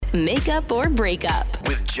Makeup or breakup.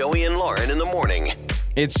 With Joey and Lauren in the morning.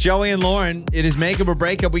 It's Joey and Lauren. It is Makeup or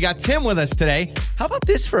Breakup. We got Tim with us today. How about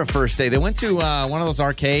this for a first day? They went to one of those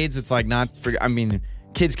arcades. It's like not for, I mean,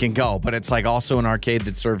 kids can go, but it's like also an arcade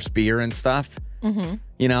that serves beer and stuff. Mm-hmm.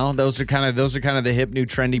 You know, those are kind of the hip, new,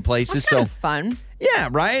 trendy places. That's kind of fun. Yeah,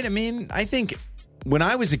 right? I mean, I think when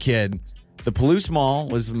I was a kid, the Palouse Mall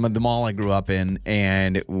was the mall I grew up in,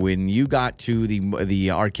 and when you got to the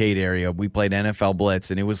arcade area, we played NFL Blitz,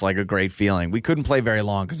 and it was like a great feeling. We couldn't play very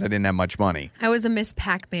long because I didn't have much money. I was a Miss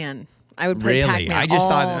Pac-Man. I would play Pac-Man I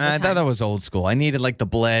thought that was old school. I needed like the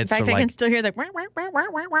Blitz. In fact, I can still hear the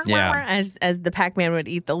Yeah. as the Pac-Man would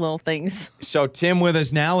eat the little things. So Tim with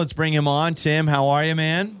us now. Let's bring him on. Tim, how are you,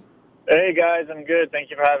 man? Hey, guys, I'm good. Thank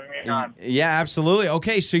you for having me on. Yeah, absolutely.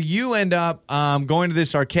 Okay, so you end up going to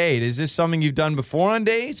this arcade. Is this something you've done before on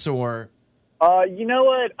dates, or? You know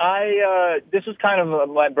what? This was kind of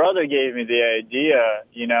my brother gave me the idea,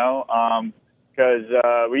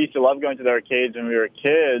 because we used to love going to the arcades when we were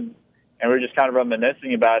kids, and we were just kind of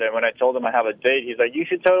reminiscing about it. And when I told him I have a date, he's like, you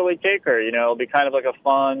should totally take her. It'll be kind of like a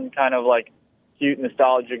fun, kind of like cute,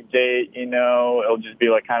 nostalgic date, It'll just be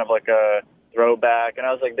like kind of like a throwback. And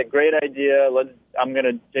I was like, the great idea. I'm going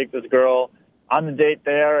to take this girl on the date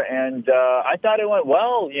there. And I thought it went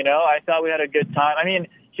well, I thought we had a good time. I mean,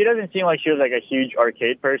 she doesn't seem like she was like a huge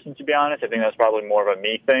arcade person, to be honest. I think that's probably more of a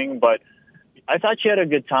me thing. But I thought she had a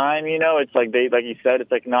good time, It's like like you said,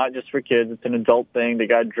 it's like not just for kids. It's an adult thing. They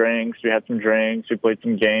got drinks. We had some drinks. We played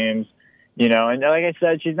some games, And like I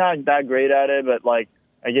said, she's not that great at it, but like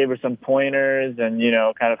I gave her some pointers and,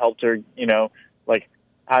 kind of helped her, like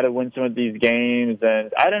how to win some of these games.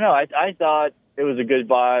 And I don't know. I thought it was a good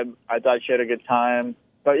vibe. I thought she had a good time.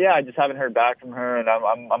 But yeah, I just haven't heard back from her, and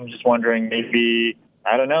I'm just wondering, maybe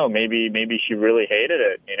I don't know, maybe she really hated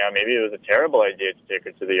it. Maybe it was a terrible idea to take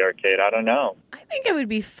her to the arcade. I don't know. I think it would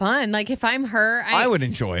be fun. Like if I'm her, I would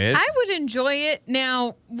enjoy it. I would enjoy it.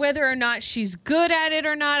 Now, whether or not she's good at it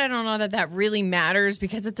or not, I don't know that really matters,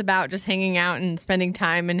 because it's about just hanging out and spending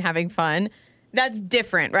time and having fun. That's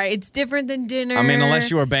different, right? It's different than dinner. I mean, unless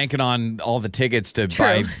you were banking on all the tickets to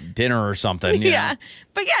buy dinner or something. Yeah.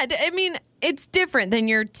 But yeah, I mean, it's different than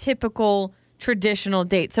your typical traditional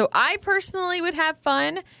date. So I personally would have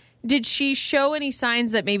fun. Did she show any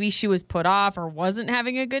signs that maybe she was put off or wasn't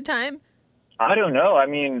having a good time? I don't know. I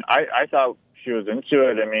mean, I thought she was into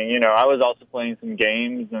it. I mean, I was also playing some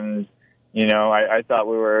games, and, I thought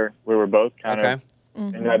we were both kind of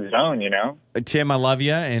in that zone, Tim, I love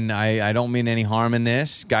you, and I don't mean any harm in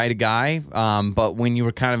this, guy to guy. But when you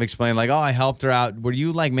were kind of explaining, like, I helped her out, were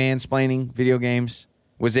you like mansplaining video games?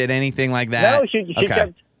 Was it anything like that? No, she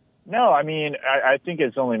kept. No, I mean, I think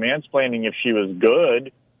it's only mansplaining if she was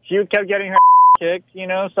good. She kept getting her kicked, So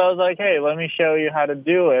I was like, hey, let me show you how to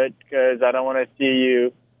do it, because I don't want to see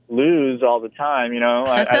you lose all the time,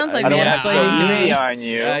 That sounds like mansplaining to me. On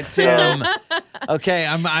you. Tim. Okay,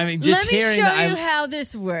 I'm just hearing. Let me show you how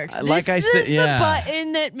this works. Like I said, the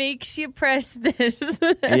button that makes you press this.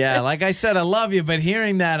 Yeah, like I said, I love you, but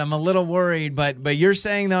hearing that, I'm a little worried. But you're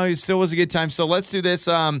saying, no, it still was a good time. So let's do this.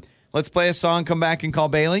 Let's play a song, come back and call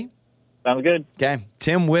Bailey. Sounds good. Okay,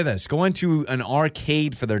 Tim with us, going to an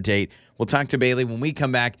arcade for their date. We'll talk to Bailey when we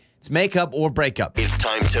come back. It's Makeup or Breakup. It's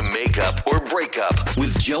time to make up or break up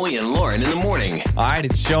with Joey and Lauren in the morning. All right,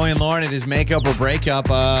 it's Joey and Lauren. It is Makeup or Breakup.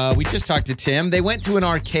 We just talked to Tim. They went to an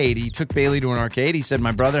arcade. He took Bailey to an arcade. He said,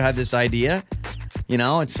 my brother had this idea.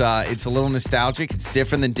 It's a little nostalgic. It's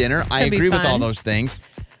different than dinner. I agree with all those things.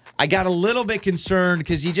 I got a little bit concerned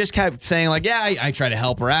because he just kept saying, like, yeah, I try to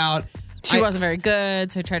help her out. She wasn't very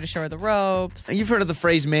good, so I tried to show her the ropes. You've heard of the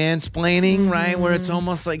phrase mansplaining, right? Where it's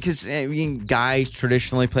almost like, because guys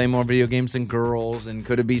traditionally play more video games than girls, and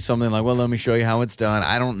could it be something like, well, let me show you how it's done?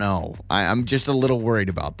 I don't know. I'm just a little worried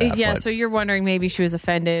about that. Yeah, so you're wondering maybe she was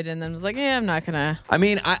offended and then was like, I'm not going to. I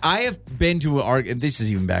mean, I have been to this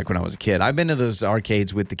is even back when I was a kid. I've been to those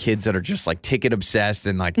arcades with the kids that are just like ticket obsessed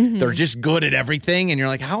and like they're just good at everything. And you're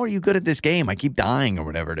like, how are you good at this game? I keep dying or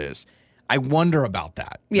whatever it is. I wonder about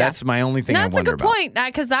that. Yeah. That's my only thing I wonder about. That's a good point,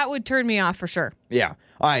 because that would turn me off for sure. Yeah.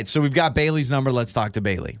 All right, so we've got Bailey's number. Let's talk to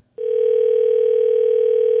Bailey.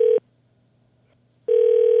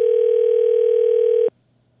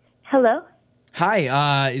 Hello?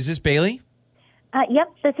 Hi, is this Bailey?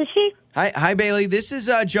 Yep, this is she. Hi, Bailey. This is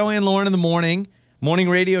Joey and Lauren in the morning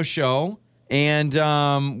radio show, and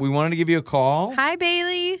we wanted to give you a call. Hi,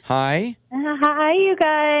 Bailey. Hi. Hi, you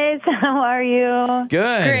guys. How are you?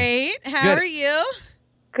 Good. Great. How are you?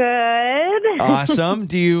 Good. Awesome.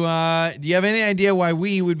 Do you have any idea why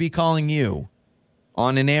we would be calling you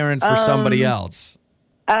on an errand for somebody else?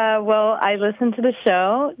 Well, I listened to the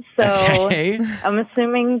show, so Okay. I'm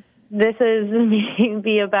assuming this is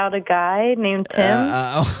maybe about a guy named Tim.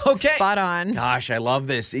 Okay. Spot on. Gosh, I love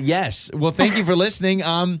this. Yes. Well, thank you for listening.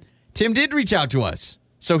 Tim did reach out to us.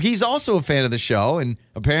 So he's also a fan of the show, and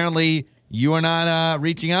apparently you are not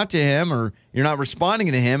reaching out to him or you're not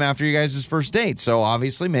responding to him after you guys' first date. So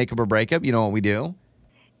obviously, makeup or breakup, you know what we do.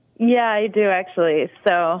 Yeah, I do actually.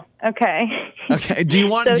 So, okay. Okay. Do you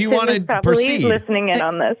want So do you Tim want is to probably proceed? listening in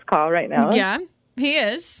on this call right now. Yeah, he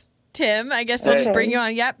is. Tim, I guess we'll just bring you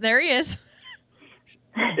on. Yep, there he is.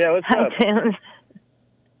 Yeah, what's Hi, up? Tim.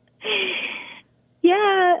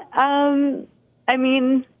 Yeah, I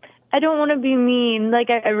mean, I don't want to be mean. Like,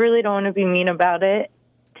 I really don't want to be mean about it.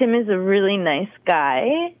 Tim is a really nice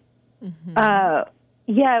guy.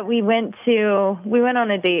 Yeah, we went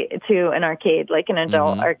on a date to an arcade, like an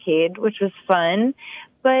adult arcade, which was fun.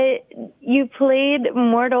 But you played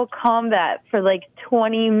Mortal Kombat for like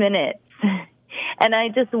 20 minutes. And I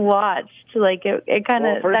just watched, like, it kind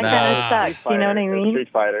of, that kind of sucks, you know what I mean? Street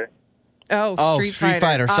Fighter. Oh, Street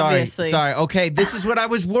Fighter. Obviously. Sorry. Okay, this is what I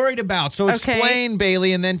was worried about. So explain,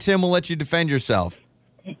 Bailey, and then Tim will let you defend yourself.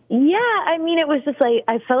 Yeah, I mean, it was just like,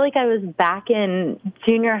 I felt like I was back in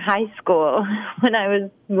junior high school when I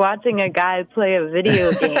was watching a guy play a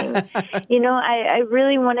video game. You know, I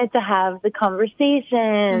really wanted to have the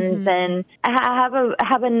conversations and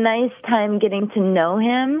have a nice time getting to know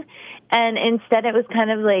him. And instead it was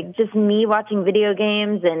kind of like just me watching video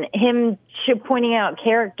games and him pointing out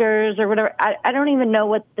characters or whatever. I don't even know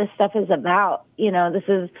what this stuff is about. You know, this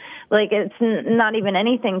is like, it's not even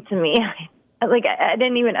anything to me. Like, I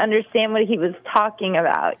didn't even understand what he was talking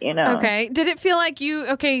about, you know? Okay. Did it feel like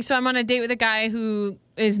so I'm on a date with a guy who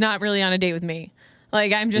is not really on a date with me.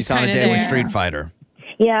 Like, I'm just kind of there. He's on a date with Street Fighter.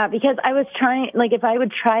 Yeah, because I was trying, like, if I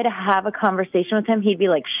would try to have a conversation with him, he'd be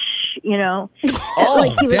like, shh, you know? Oh,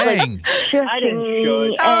 like, he was, dang. like, shushing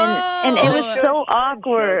me, and it was so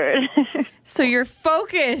awkward. So you're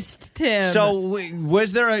focused, Tim. So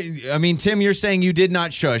was there Tim, you're saying you did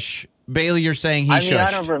not shush. Bailey, you're saying he shushed.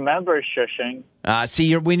 I don't remember shushing.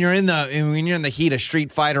 See, when you're in the heat of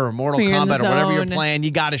Street Fighter or Mortal You're in the Kombat or whatever you're zone. playing,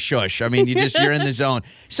 you got to shush. I mean, you're in the zone.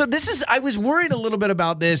 So I was worried a little bit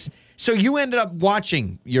about this. So you ended up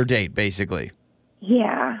watching your date, basically.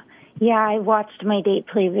 Yeah, I watched my date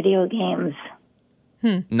play video games.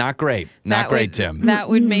 Not great. Not great, Tim. That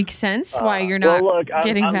would make sense why you're not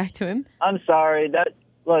getting I'm back to him. I'm sorry.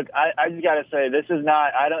 I just gotta say, this is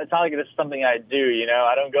not. It's not like this is something I do. You know,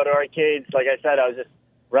 I don't go to arcades. Like I said, I was just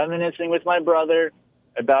reminiscing with my brother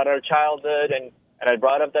about our childhood, and I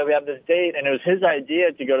brought up that we have this date, and it was his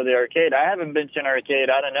idea to go to the arcade. I haven't been to an arcade,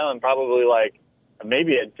 I don't know, in probably like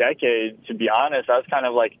maybe a decade. To be honest, I was kind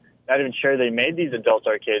of like not even sure they made these adult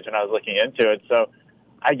arcades when I was looking into it. So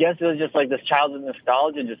I guess it was just like this childhood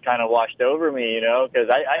nostalgia just kind of washed over me, you know, because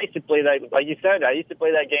I used to play that, like you said, I used to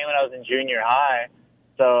play that game when I was in junior high.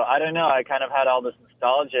 So I don't know. I kind of had all this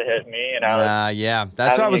nostalgia hit me, and I was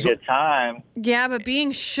that's having what I was. a good time. Yeah, but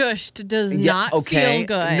being shushed does not feel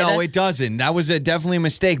good. No, it doesn't. That was definitely a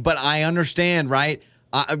mistake. But I understand, right?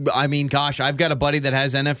 I mean, gosh, I've got a buddy that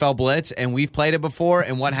has NFL Blitz, and we've played it before.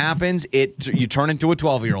 And what happens? You turn into a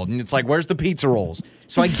 12-year-old, and it's like, where's the pizza rolls?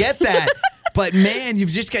 So I get that. But man, you've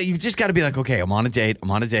just got to be like, okay, I'm on a date.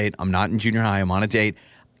 I'm not in junior high. I'm on a date.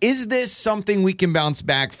 Is this something we can bounce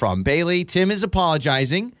back from? Bailey, Tim is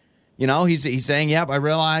apologizing. You know, he's saying, yep, I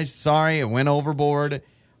realized. Sorry, I went overboard.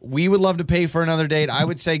 We would love to pay for another date. I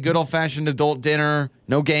would say good old-fashioned adult dinner,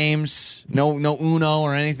 no games, no Uno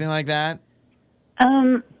or anything like that.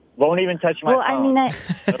 Won't even touch my phone. I mean,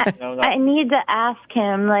 No. I need to ask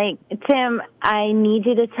him, like, Tim, I need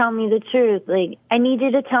you to tell me the truth. Like, I need you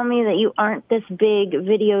to tell me that you aren't this big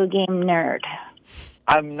video game nerd.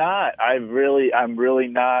 I'm not. I'm really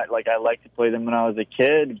not. Like, I like to play them when I was a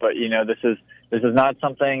kid, but you know, this is not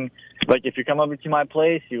something. Like, if you come over to my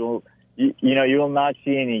place, you will not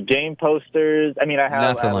see any game posters. I mean, I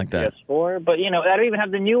have nothing like that. PS4, but you know, I don't even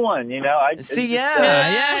have the new one. You know, Yeah.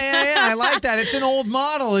 I like that. It's an old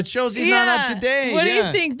model. It shows he's not up to date. What do you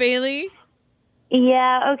think, Bailey?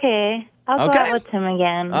 Yeah, okay. I'll go out with Tim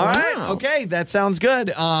again. All right. Okay, that sounds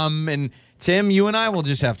good. And Tim, you and I will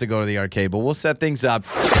just have to go to the arcade, but we'll set things up.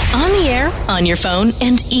 On the air, on your phone,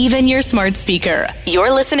 and even your smart speaker.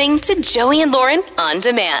 You're listening to Joey and Lauren on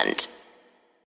demand.